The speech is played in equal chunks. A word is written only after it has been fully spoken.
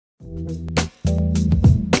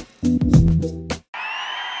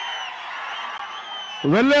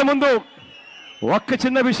వెళ్ళే ముందు ఒక్క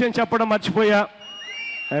చిన్న విషయం చెప్పడం మర్చిపోయా.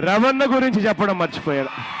 రవణ గురించి చెప్పడం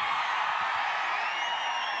మర్చిపోయాడు.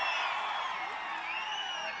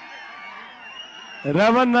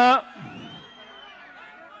 రవణ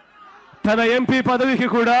తన ఎంపీ పదవికి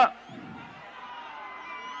కూడా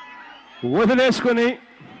వదిలేసుకొని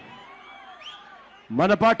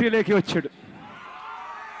మన పార్టీలోకి వచ్చాడు.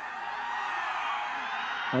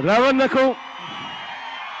 రవణకు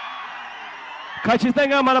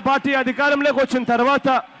ఖచ్చితంగా మన పార్టీ అధికారంలోకి వచ్చిన తర్వాత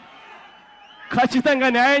ఖచ్చితంగా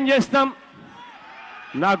న్యాయం చేస్తాం.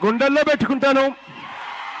 నా గుండెల్లో పెట్టుకుంటాను.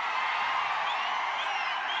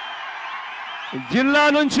 జిల్లా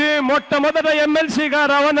నుంచి మొట్టమొదట ఎమ్మెల్సీగా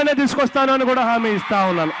రవణనే తీసుకొస్తాను అని కూడా హామీ ఇస్తా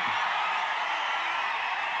ఉన్నాను.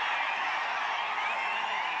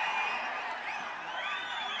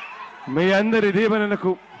 మీ అందరి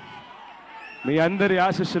దీవెనలకు, మీ అందరి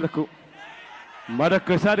ఆశీస్సులకు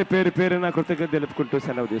మరొక్కసారి పేరు పేరున కృతజ్ఞత తెలుపుకుంటూ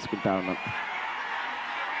సెలవు తీసుకుంటా ఉన్నాను.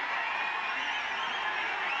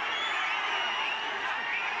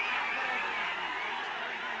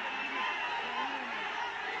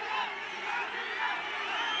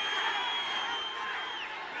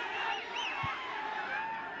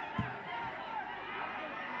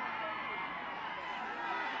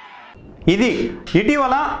 ఇది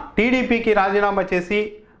ఇటీవల టీడీపీకి రాజీనామా చేసి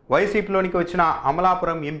వైసీపీలోనికి వచ్చిన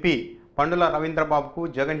అమలాపురం ఎంపీ పండుల రవీంద్రబాబుకు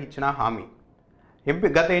జగన్ ఇచ్చిన హామీ.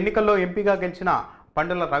 గత ఎన్నికల్లో ఎంపీగా గెలిచిన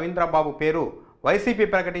పండుల రవీంద్రబాబు పేరు వైసీపీ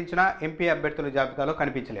ప్రకటించిన ఎంపీ అభ్యర్థుల జాబితాలో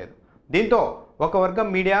కనిపించలేదు. దీంతో ఒక వర్గం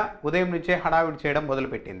మీడియా ఉదయం నుంచే హడావిడి చేయడం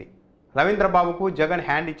మొదలుపెట్టింది. రవీంద్రబాబుకు జగన్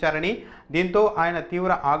హ్యాండ్ ఇచ్చారని, దీంతో ఆయన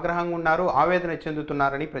తీవ్ర ఆగ్రహంగా ఉన్నారు, ఆవేదన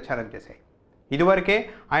చెందుతున్నారని ప్రచారం చేశాయి. ఇదివరకే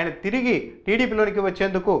ఆయన తిరిగి టీడీపీలోనికి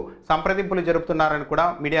వచ్చేందుకు సంప్రదింపులు జరుపుతున్నారని కూడా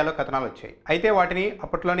మీడియాలో కథనాలు వచ్చాయి. అయితే వాటిని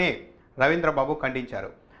అప్పట్లోనే రవీంద్రబాబు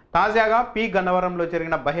ఖండించారు. తాజాగా పి గన్నవరంలో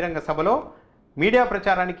జరిగిన బహిరంగ సభలో మీడియా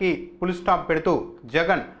ప్రచారానికి ఫుల్ స్టాప్ పెడుతూ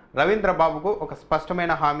జగన్ రవీంద్రబాబుకు ఒక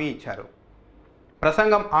స్పష్టమైన హామీ ఇచ్చారు.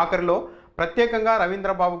 ప్రసంగం ఆఖరిలో ప్రత్యేకంగా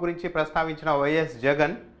రవీంద్రబాబు గురించి ప్రస్తావించిన వైఎస్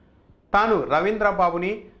జగన్ తాను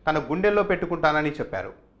రవీంద్రబాబుని తన గుండెల్లో పెట్టుకుంటానని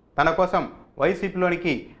చెప్పారు. తన కోసం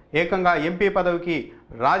వైసీపీలోనికి ఏకంగా ఎంపీ పదవికి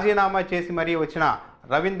రాజీనామా చేసి మరీ వచ్చిన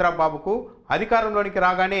రవీంద్రబాబుకు అధికారంలోనికి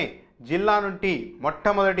రాగానే జిల్లా నుండి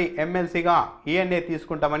మొట్టమొదటి ఎమ్మెల్సీగా ఈయన్నే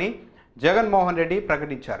తీసుకుంటామని జగన్మోహన్ రెడ్డి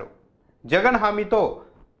ప్రకటించారు. జగన్ హామీతో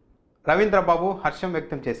రవీంద్రబాబు హర్షం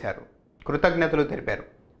వ్యక్తం చేశారు, కృతజ్ఞతలు తెలిపారు.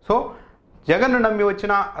 సో జగన్ను నమ్మి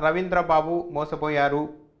వచ్చిన రవీంద్రబాబు మోసపోయారు,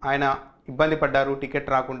 ఆయన ఇబ్బంది పడ్డారు,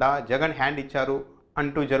 టికెట్ రాకుండా జగన్ హ్యాండ్ ఇచ్చారు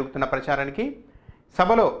అంటూ జరుగుతున్న ప్రచారానికి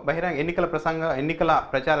సభలో బహిరంగ ఎన్నికల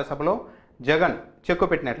ప్రచార సభలో జగన్ చెక్కు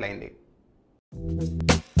పెట్టినట్లయింది.